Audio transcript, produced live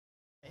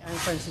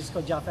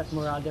Francisco Japhet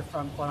Moralde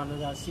from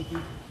Moralde City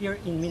here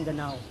in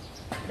Mindanao.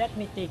 Let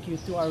me take you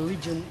to our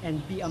region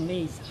and be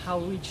amazed how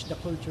rich the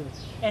culture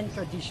and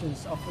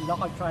traditions of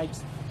local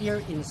tribes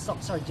here in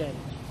Socsargen.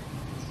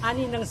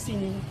 Ani ng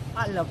sining,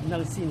 alab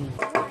ng sining.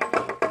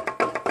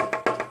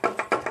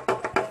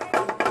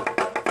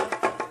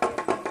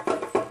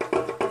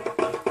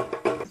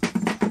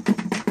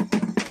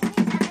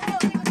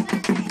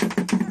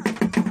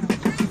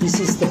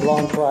 This is the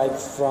Blonde tribe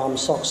from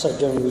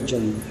Socsargen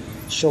region,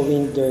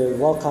 showing their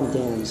welcome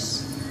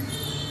dance.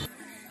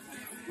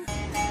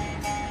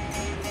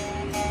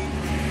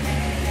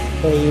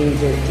 Playing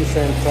their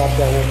different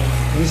tribal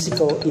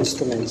musical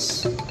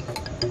instruments.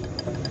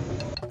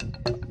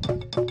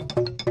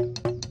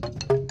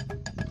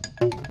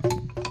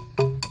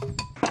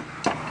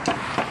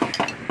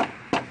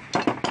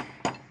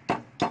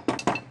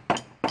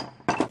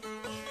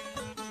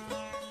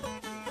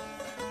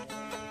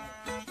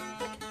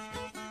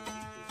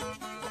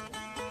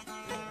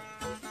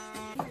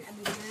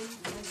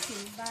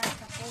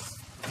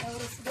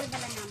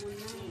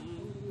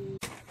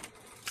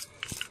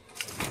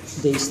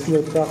 They still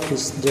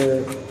practice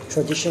their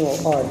traditional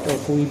art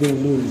of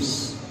weaving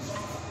looms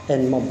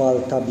and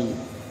mabal tabi.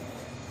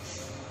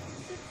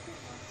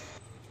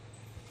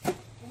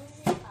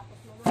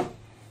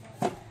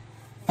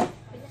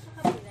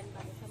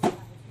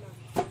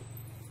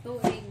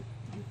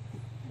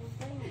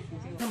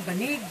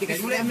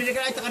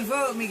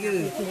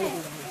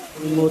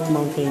 Remote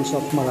mountains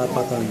of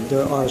Malapatan,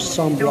 there are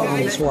some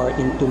Blaans who are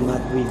into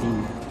mat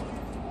weaving.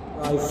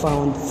 I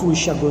found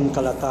Fushagun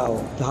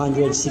Kalatao, the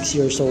 106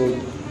 years old,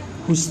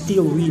 who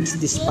still weaves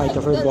despite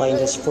of her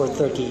blindness for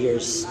 30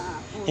 years,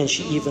 and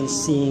she even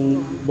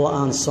sings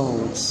Blaan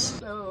songs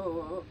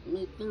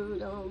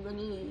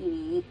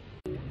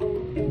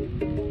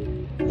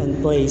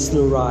and plays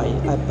lurai,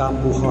 a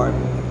bamboo harp.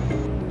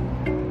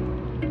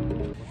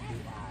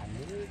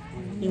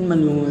 In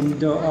Manun,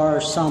 there are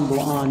some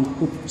Blaan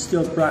who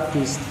still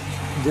practice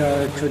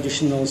the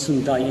traditional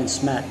sunday and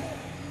smat.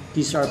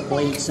 These are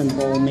plates and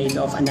bowl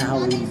made of anahaw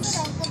leaves.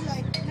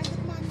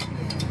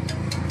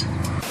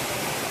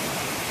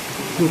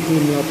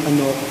 Kukunot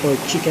anok or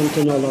chicken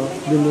tinola,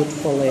 lunot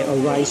fole or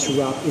rice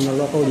wrapped in a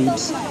local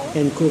leaves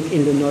and cooked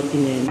in lunot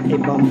inen,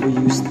 a bamboo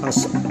used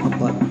as a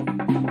pot.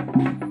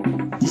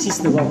 This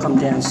is the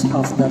welcome dance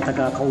of the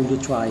Taga-Kaulu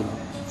tribe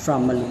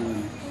from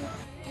Malungun.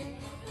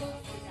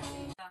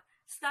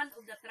 Stand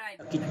of the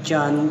tribe.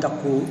 Kitchan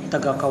Daku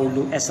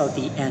Taga-Kaulu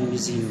SLT and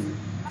Museum.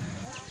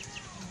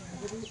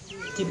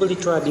 Tiboli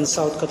tribe in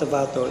South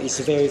Cotabato is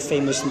very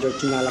famous in their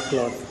Tinala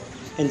cloth,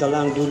 and the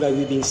Lang Dulay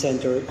Weaving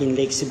Center in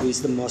Lake Cebu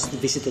is the most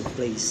visited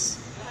place.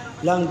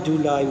 Lang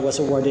Dulay was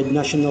awarded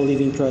National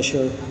Living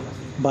Treasure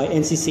by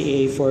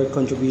NCCA for her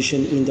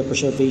contribution in the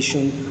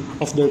preservation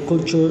of their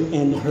culture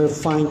and her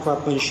fine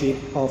craftsmanship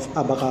of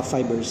abaca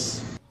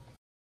fibers.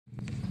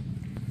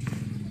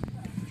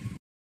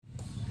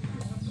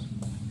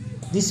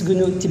 This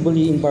Gunu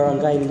Tiboli in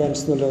Barangay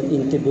Lemsnolon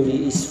in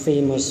Tiboli is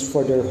famous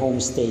for their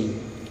homestay.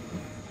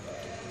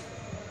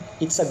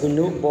 It's a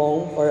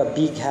gunubong or a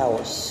big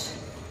house.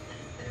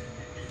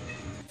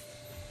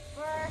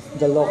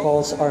 The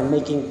locals are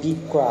making big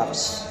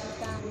crafts.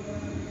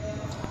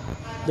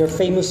 Their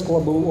famous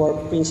klabu or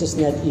princess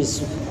net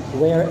is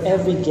where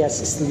every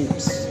guest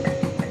sleeps.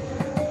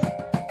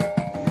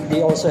 They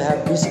also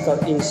have musical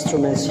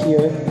instruments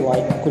here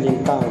like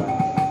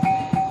kulintang.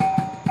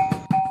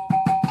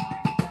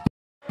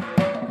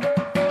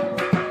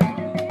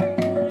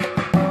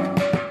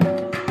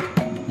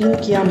 In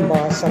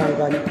Kiamba,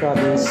 Sarangani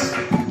Province,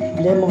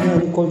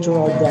 Lemohen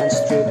Cultural Dance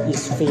Troupe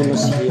is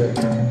famous here.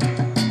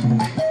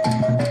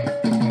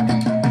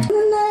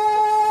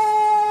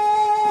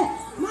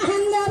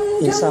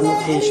 In some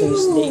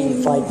occasions, they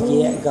invite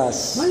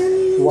Yegas,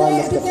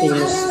 one of the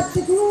famous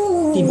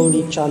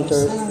Tiboli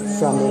chanter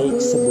from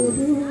Lake Cebu.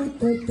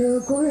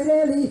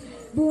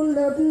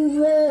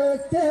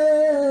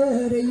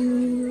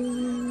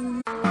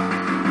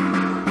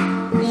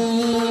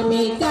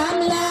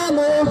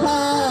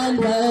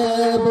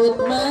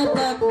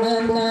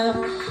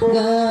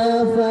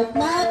 Gafat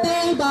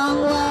matay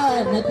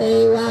bangwa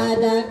natay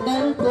wadak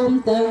dan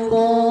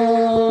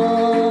kumtanggong.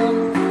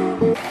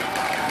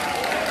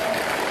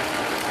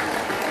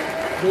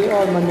 They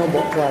are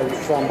Manobo tribe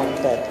from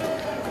Magtet,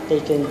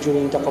 taken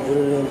during the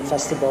Kabulunan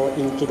Festival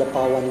in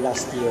Kidapawan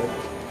last year.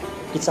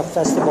 It's a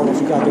festival of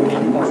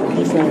gathering of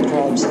different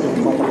tribes in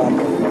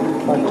Cotabato,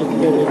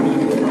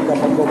 particularly the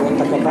Bagobo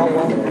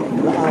Tagabawan,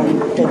 Laan,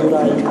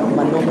 Keduray,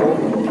 Manobo,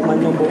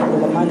 Manobo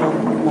Ulamanon,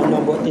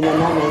 Manobo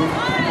Tinanamen,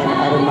 and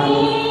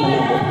Arumanon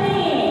Manobo.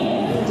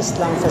 In this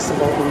lang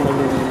festival in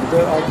Malungun,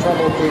 there are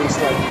tribal games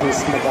like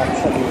this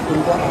Magapfali in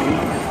Baan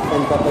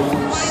and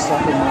Babayu sa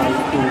Umay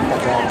in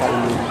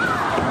Taga-Kaulu.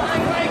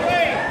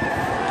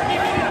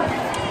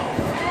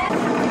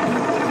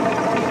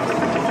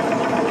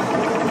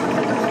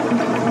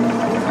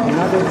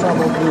 Another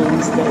tribal game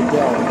is the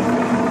Edel.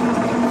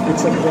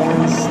 It's a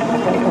dance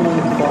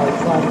accompanied by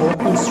tribal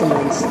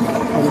instruments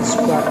and it's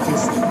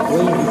practiced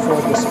way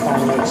before the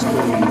Spaniards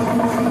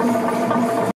came.